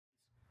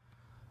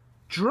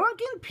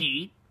Drunken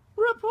Pete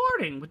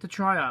reporting with the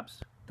Triops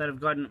that have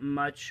gotten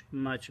much,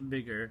 much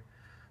bigger.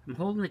 I'm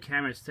holding the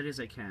camera as steady as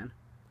I can.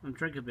 I'm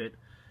drunk a bit.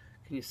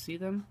 Can you see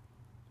them?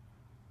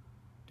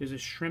 There's a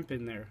shrimp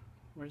in there.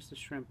 Where's the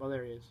shrimp? Oh,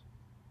 there he is.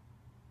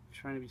 I'm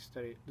trying to be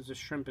steady. There's a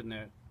shrimp in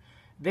there.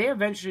 They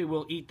eventually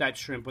will eat that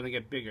shrimp when they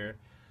get bigger.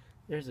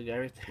 There's the guy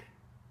right there.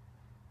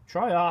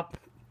 Triop.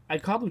 I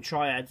called them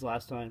triads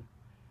last time.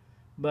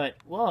 But,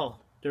 whoa,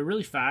 they're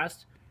really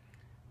fast.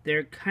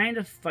 They're kind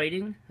of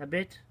fighting a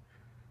bit.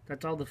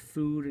 That's all the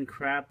food and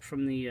crap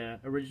from the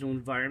original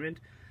environment,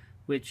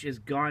 which is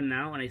gone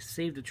now, and I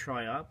saved the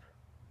Triop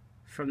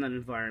from that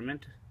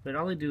environment. But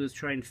all they do is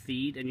try and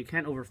feed, and you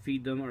can't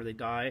overfeed them or they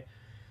die.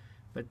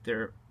 But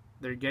they're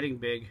getting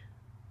big.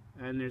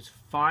 And there's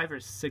 5 or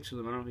 6 of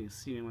them. I don't know if you can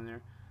see anyone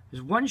there.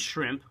 There's one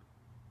shrimp.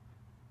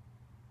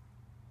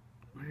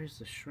 Where's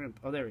the shrimp?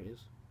 Oh, there he is.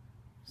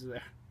 He's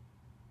there.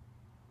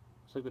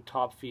 It's like the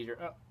top feeder.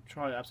 Oh,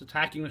 Triops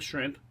attacking the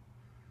shrimp.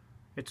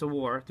 It's a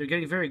war. They're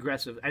getting very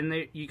aggressive,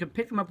 and you can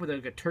pick them up with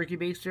like a turkey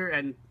baster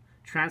and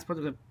transport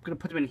them. I'm gonna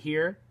put them in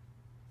here.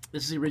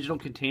 This is the original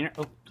container.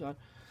 Oh god!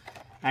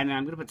 And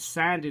I'm gonna put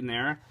sand in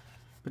there,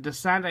 but the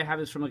sand I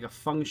have is from like a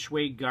feng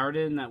shui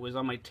garden that was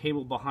on my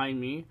table behind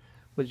me,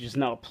 which is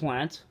now a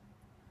plant.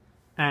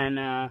 And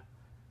I'm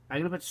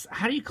gonna put.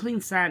 How do you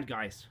clean sand,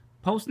 guys?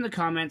 Post in the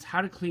comments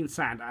how to clean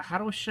sand.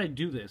 Should I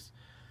do this?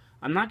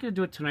 I'm not gonna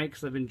do it tonight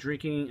because I've been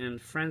drinking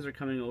and friends are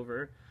coming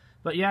over.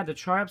 But yeah, the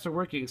Triops are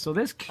working. So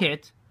this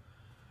kit,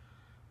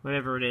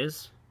 whatever it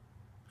is,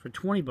 for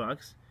 20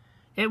 bucks,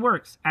 it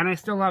works. And I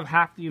still have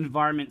half the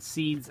environment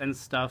seeds and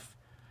stuff.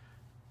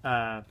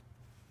 I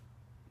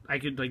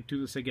could like do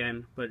this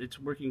again, but it's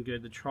working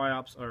good. The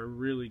Triops are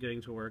really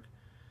getting to work.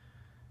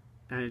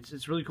 And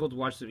it's really cool to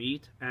watch them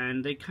eat.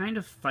 And they kind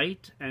of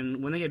fight,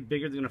 and when they get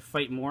bigger, they're going to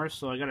fight more,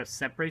 so I got to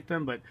separate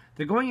them. But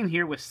they're going in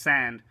here with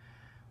sand,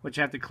 which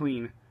I have to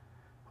clean.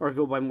 Or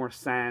go buy more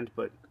sand,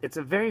 but it's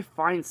a very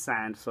fine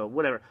sand, so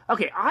whatever.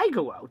 Okay, I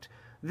go out.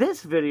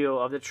 This video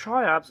of the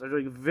Triops are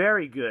doing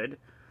very good.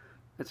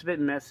 It's a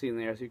bit messy in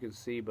there, as you can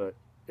see, but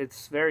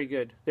it's very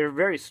good. They're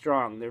very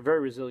strong. They're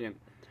very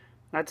resilient.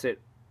 That's it.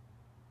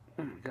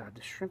 Oh my god,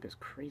 the shrimp is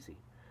crazy.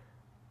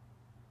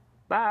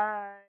 Bye!